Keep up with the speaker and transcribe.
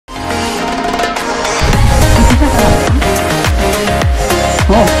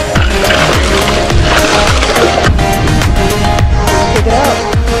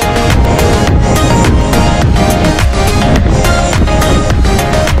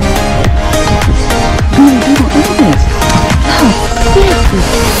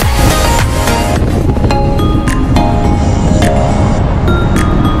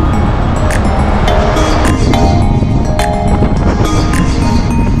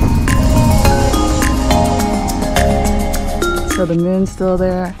So the moon's still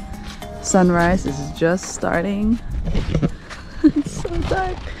there. Sunrise is just starting. It's so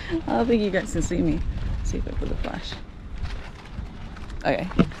dark. I don't think you guys can see me. Let's see if I put the flash. Okay.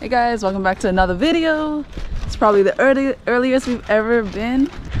 Hey guys, welcome back to another video. It's probably the earliest we've ever been.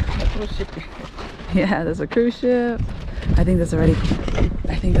 Yeah, there's a cruise ship. I think there's already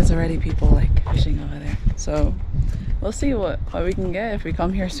people like fishing over there. So we'll see what we can get if we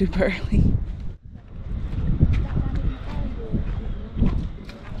come here super early.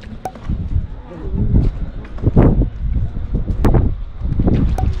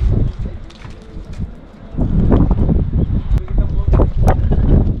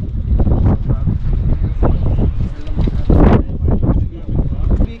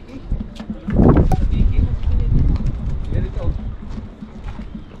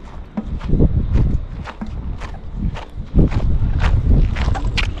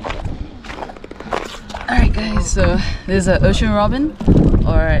 So this is an ocean robin,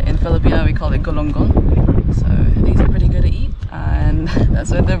 or in Filipino we call it Galunggong. So these are pretty good to eat, and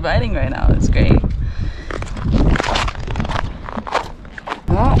that's what they're biting right now. It's great.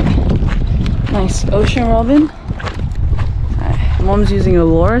 Oh, nice ocean robin. Mom's using a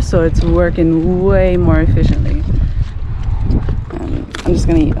lure, so it's working way more efficiently. I'm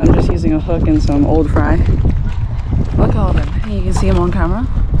just using a hook and some old fry. Look at all of them. Hey, you can see them on camera.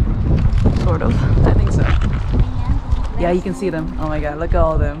 Sort of. I think so. Yeah, you can see them. Oh my god, look at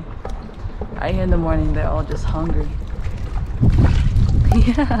all of them. Right here in the morning, they're all just hungry.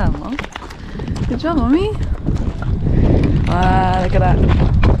 Yeah, Mom. Good job, Mommy. Wow, look at that.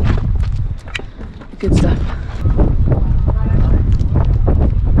 Good stuff.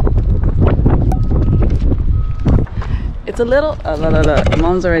 It's a little... Oh,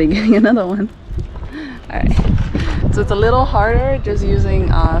 Mom's already getting another one. Alright. So it's a little harder just using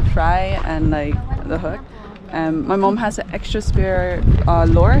fry and like the hook. My mom has an extra spare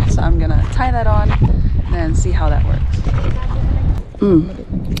lure, so I'm gonna tie that on and see how that works.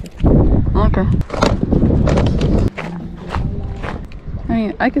 Okay. I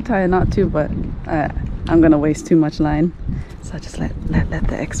mean, I could tie a knot too, but I'm gonna waste too much line, so I just let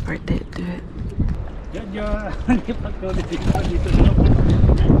the expert do it.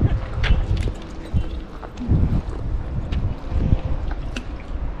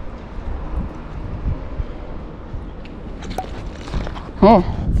 Oh.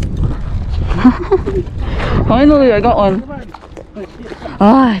 Finally I got one.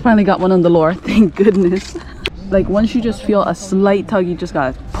 I finally got one on the lure, thank goodness. Like once you just feel a slight tug, you just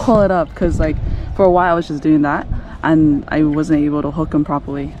gotta pull it up, because like for a while I was just doing that and I wasn't able to hook them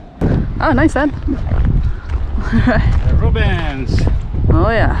properly. Oh, nice head. Robins. Oh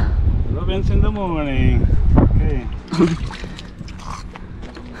yeah. Robins in the morning. Okay.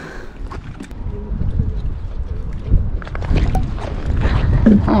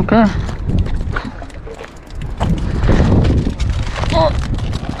 Okay. Oh.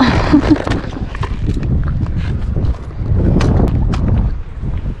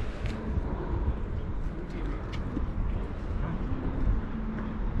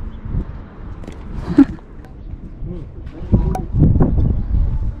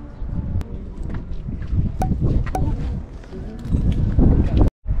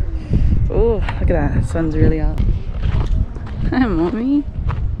 Oh, look at that. The sun's really out. Hi, Mommy.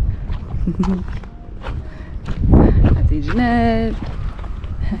 Ate Jeanette.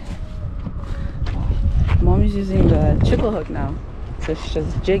 Mommy's using the triple hook now, so she's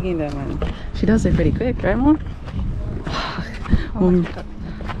just jigging them, and she does it pretty quick, right, Mom?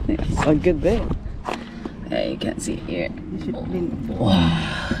 It's a good bit. Hey, you can't see it here.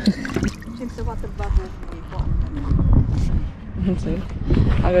 So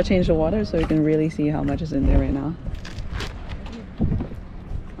I'll go change the water so you can really see how much is in there right now.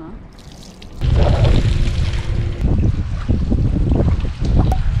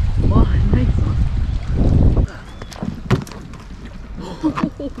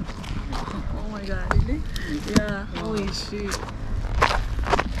 Oh my god. Really? Yeah, holy shoot.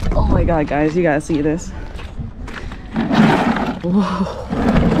 Oh my god, guys, you gotta see this. Whoa.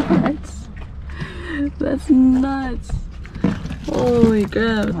 That's nuts. Holy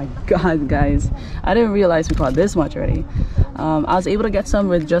crap. Oh my god, guys. I didn't realize we caught this much already. I was able to get some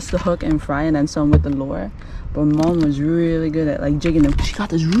with just the hook and fry, and then some with the lure. But Mom was really good at like jigging them. She got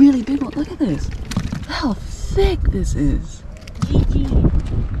this really big one. Look at this. Look how thick this is.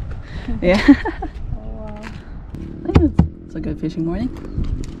 Yeah. Oh, wow. I think it's a good fishing morning.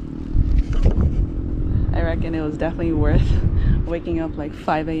 I reckon it was definitely worth waking up like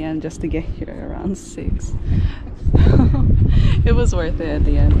 5 a.m. just to get here around 6. It was worth it at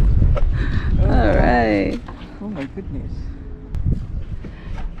the end. All right. Oh my goodness.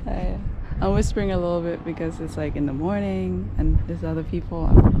 I'm whispering a little bit because it's like in the morning and there's other people.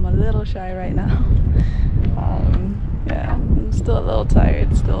 I'm a little shy right now. Yeah, I'm still a little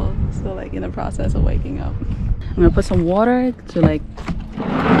tired. Still like in the process of waking up. I'm gonna put some water to like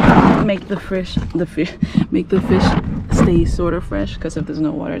make the fish stay sort of fresh, because if there's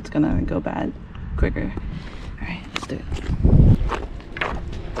no water it's gonna go bad quicker. All right, let's do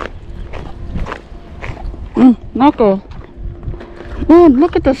it. Knuckle. Oh,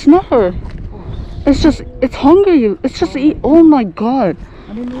 look at the snapper. It's hungry. It's just eat. Oh my god.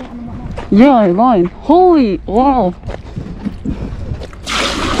 Yeah, line. Holy wow.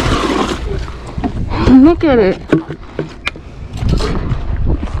 Look at it.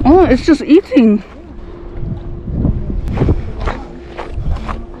 Oh, it's just eating.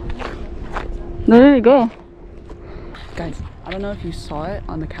 There you go. Guys, I don't know if you saw it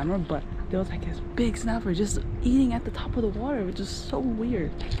on the camera, but there was like this big snapper just eating at the top of the water, which is so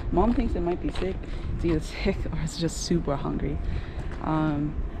weird. Mom thinks it might be sick. It's either sick or it's just super hungry.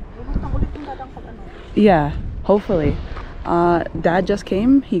 Yeah, hopefully. Dad just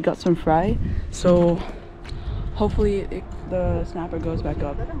came. He got some fry, so hopefully the snapper goes back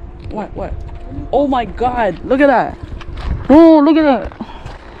up. What? Oh my god, look at that. Oh, look at that.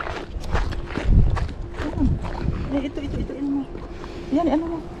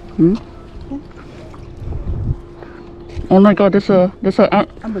 Hmm? Oh my god, there's a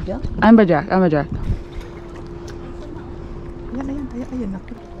amberjack. Amberjack.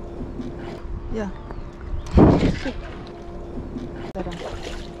 Yeah.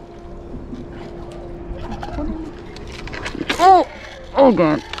 Oh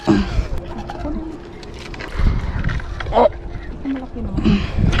god.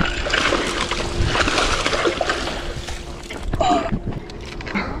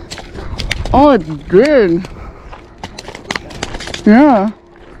 Oh, it's big. Yeah.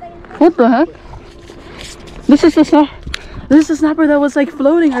 What the heck? This is the snapper that was like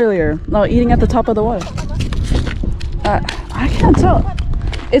floating earlier. No, eating at the top of the water. I can't tell.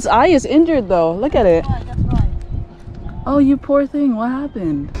 Its eye is injured though. Look at it. Oh, you poor thing. What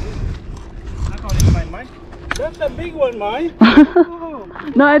happened? That's a big one, mine.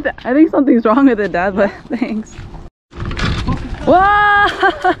 No, I think something's wrong with it, Dad, but thanks. Wow!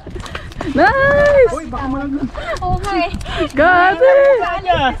 Nice! Oh, hi. Got it!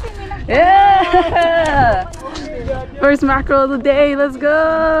 Yeah! First mackerel of the day, let's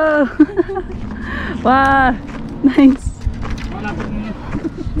go! Wow, nice.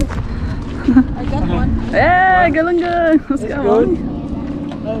 I got one. Yeah, Galunggong! Let's go.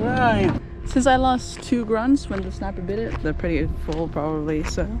 Alright. Since I lost 2 grunts when the snapper bit it, they're pretty full probably,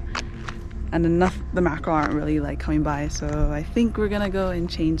 so. And enough, the mackerel aren't really like coming by, so I think we're gonna go and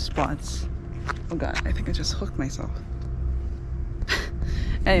change spots. Oh god, I think I just hooked myself.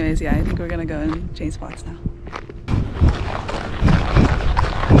 Anyways, yeah, I think we're gonna go and change spots now.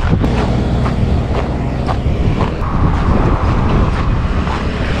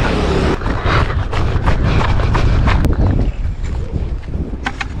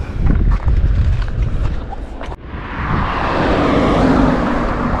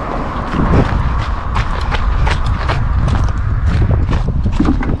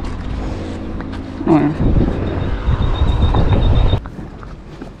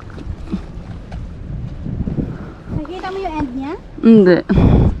 Nakita mo yung end niya? Hindi.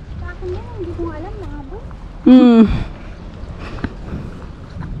 Sa akin yan, hindi ko alam, naabot.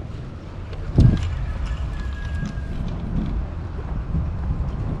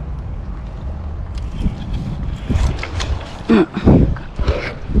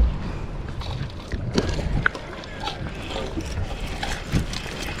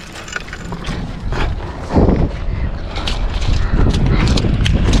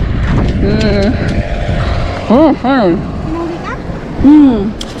 Oh, hi. Pinuli ka?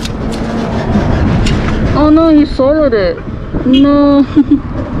 Oh no, he swallowed it. No.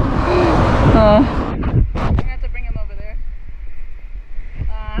 I have to bring him over there.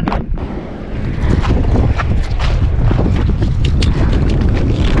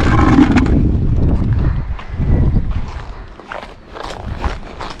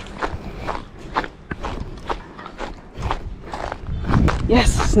 Yes,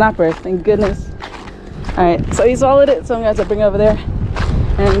 snapper, thank goodness. Alright, so he swallowed it, so I'm gonna have to bring it over there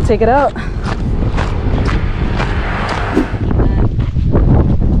and take it out. And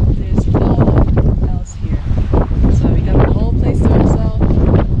there's no one else here. So we got the whole place to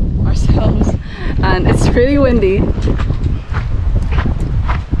ourselves. And it's pretty windy.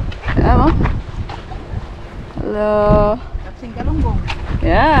 Yeah, hello.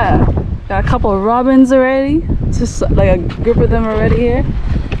 Yeah. Got a couple of robins already. Just like a group of them already here.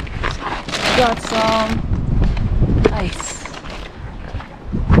 got some ice.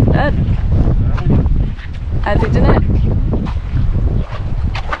 That add it in it.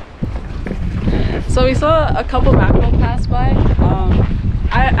 So we saw a couple mackerel pass by.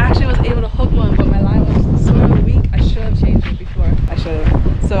 I actually was able to hook one, but my line was sort of weak. I should have changed it before. I should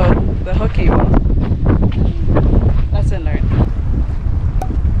have. So the hook came off. Lesson learned.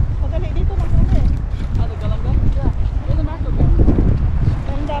 Pagani dito ng ano eh. Oh, the Galunggong? Yeah. Where's the mackerel go?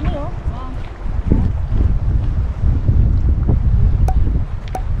 Ang dami oh.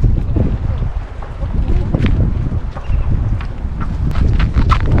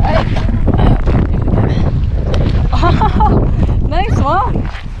 Nice one.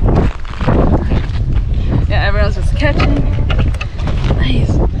 Yeah, everyone's just catching. Nice.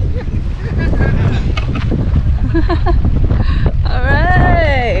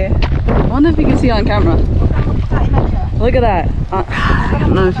 Alright. I wonder if you can see on camera. Look at that. I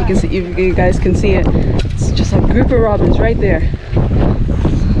don't know if you can see, if you guys can see it. It's just a group of robins right there.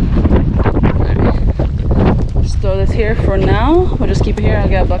 Right. Just throw this here for now. We'll just keep it here. I'll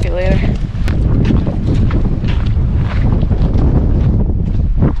get a bucket later.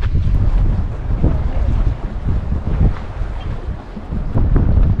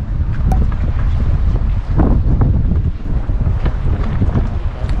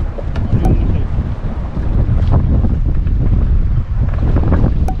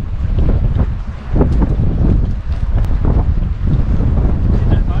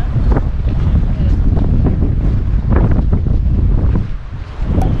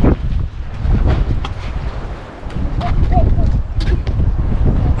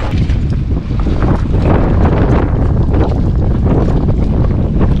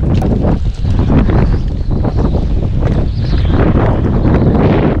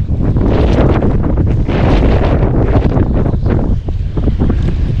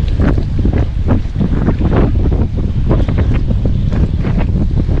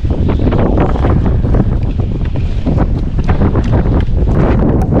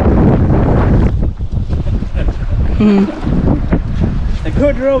 A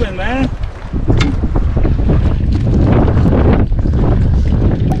good robin, man.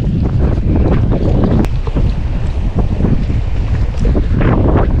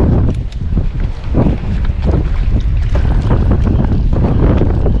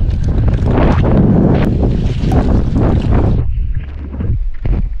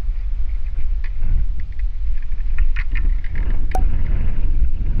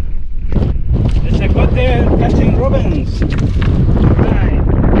 It's a good day catching robins. Right.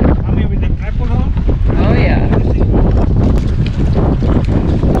 Mommy with the grapple hook. Oh yeah.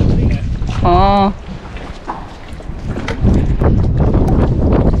 Oh.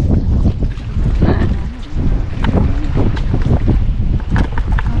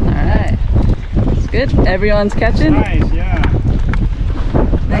 Alright. It's good. Everyone's catching? Nice, yeah.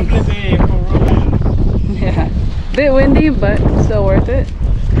 Nice. Lovely day for robins. Yeah. Bit windy, but still worth it.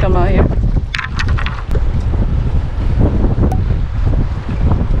 Come out here.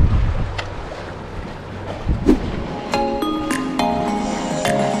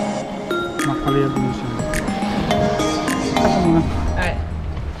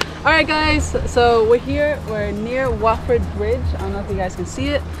 Alright guys, so we're here, we're near Watford Bridge. I don't know if you guys can see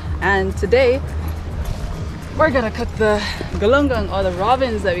it. And today we're gonna cook the galunggong, or the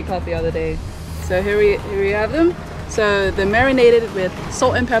robins that we caught the other day. So here we have them. So they're marinated with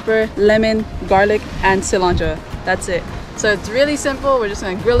salt and pepper, lemon, garlic, and cilantro. That's it. So it's really simple. We're just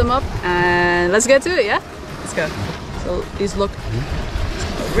gonna grill them up and let's get to it, yeah? Let's go. So these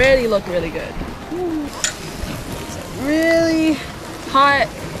already look really good. It's a really hot,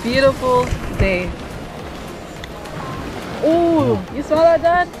 beautiful day. Oh, you smell that,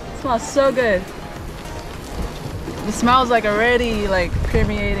 Dad? It smells so good. The smell's like already like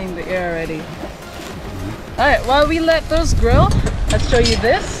permeating the air already. Alright, while we let those grill, let's show you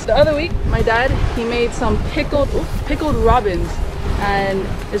this. The other week, my dad, he made some pickled robins. And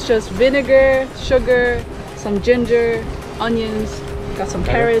it's just vinegar, sugar, some ginger, onions, got some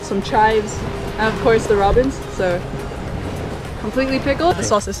carrots, some chives, and of course the robins. So completely pickled. The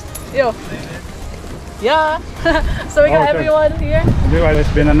sauces. Yo. Yeah. So we got everyone here. Well,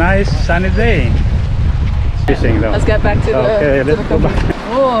 it's been a nice sunny day. Fishing though. Let's get back to the okay, let's go back.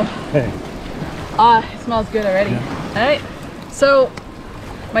 Oh. Okay. Ah, it smells good already. Yeah. Alright. So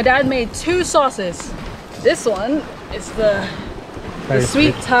my dad made two sauces. This one is the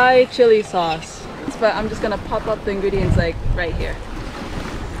sweet Thai chili sauce. But I'm just gonna pop up the ingredients like right here.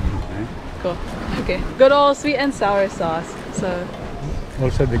 Okay. Cool. Okay. Good old sweet and sour sauce. So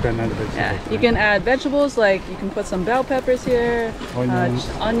Also, they can add vegetables. Yeah, you right? can add vegetables, like you can put some bell peppers here,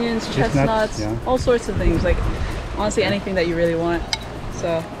 onions, chestnuts, yeah. all sorts of things. Like honestly, anything that you really want.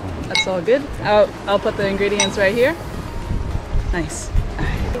 So that's all good. I'll put the ingredients right here. Nice.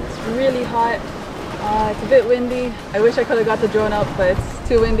 It's really hot. It's a bit windy. I wish I could have got the drone up, but it's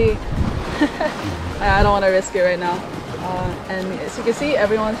too windy. I don't want to risk it right now. And as you can see,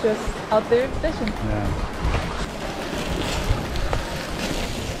 everyone's just out there fishing. Yeah.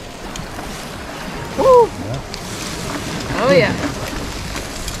 Woo! Yeah. Oh yeah.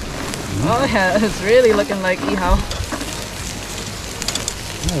 Oh yeah, it's really looking like Ihao.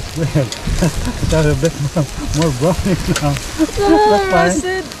 That's weird. It's a bit more brownish now. Oh,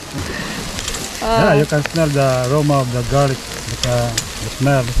 roasted. Yeah, you can smell the aroma of the garlic. The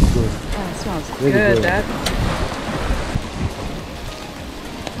smell is good. Oh, it smells Really good, good. Dad.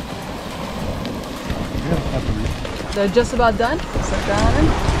 Yeah, definitely. They're just about done. Set that on.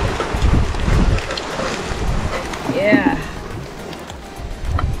 Yeah.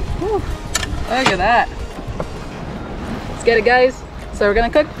 Whew. Look at that. Let's get it, guys. So we're gonna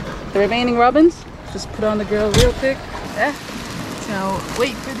cook the remaining robins. Just put on the grill real quick. Yeah. So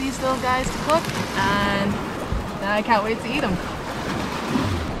wait for these little guys to cook, and then I can't wait to eat them.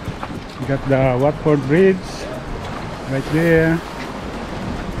 You got the Watford Bridge right there.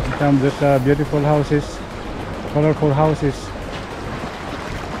 Some of these beautiful houses, colorful houses.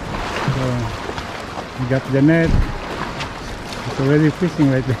 So you got the net. It's already fishing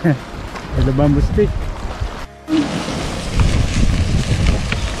right there with the bamboo stick.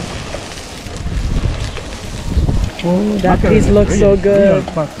 Oh, that Mackerel piece looks so real good.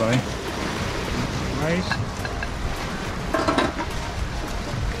 pot, boy. Nice.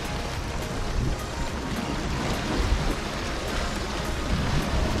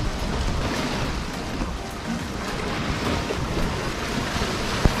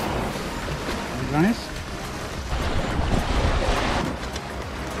 Nice.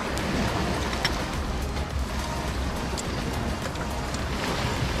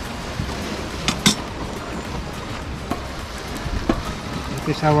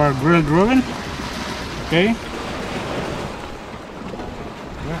 This is our grilled robin. Okay.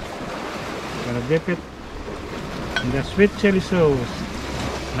 Yeah. Gonna dip it in the sweet chili sauce.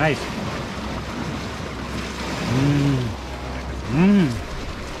 Nice.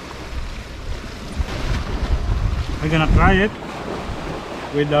 We're gonna try it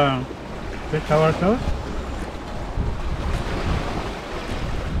with sweet sour sauce.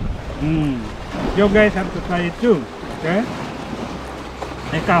 You guys have to try it too. Okay.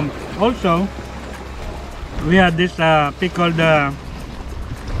 They come. Also, we had this pickled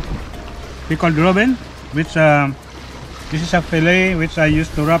robin, which this is a fillet which I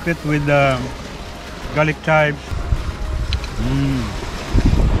used to wrap it with garlic chives.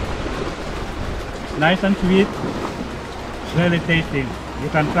 Nice and sweet. It's really tasty. You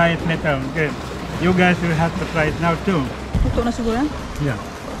can try it later. Okay. You guys will have to try it now too. Luto na siguro yan? Yeah.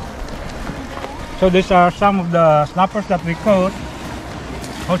 So these are some of the snappers that we caught.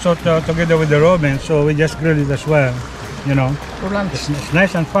 Also together with the robin, so we just grill it as well, you know. For lunch. It's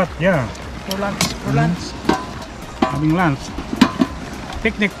nice and fat, yeah. For lunch. For lunch. Having lunch.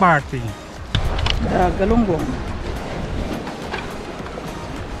 Picnic party. Galunggong.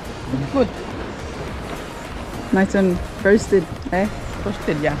 Good. Nice and roasted, eh?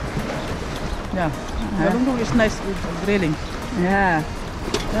 Roasted, yeah. Yeah. Huh? Galunggong is nice with grilling. Yeah.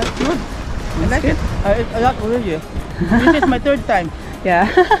 That's good. I That's like good. it. I like already. This is my third time. Yeah.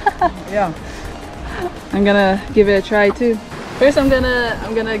 Yeah. I'm gonna give it a try too. First I'm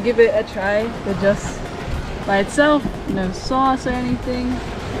gonna give it a try with just by itself, no sauce or anything.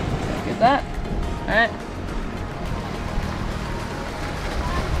 Look at that. Alright.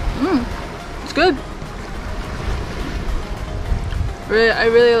 It's good. I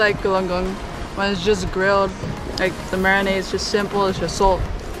really like Galunggong when it's just grilled. Like the marinade is just simple, it's just salt,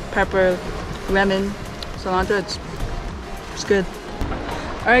 pepper, lemon, cilantro. It's good.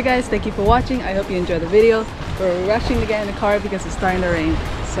 Alright guys, thank you for watching. I hope you enjoyed the video. We're rushing to get in the car because it's starting to rain.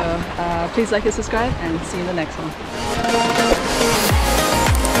 So please like and subscribe, and see you in the next one.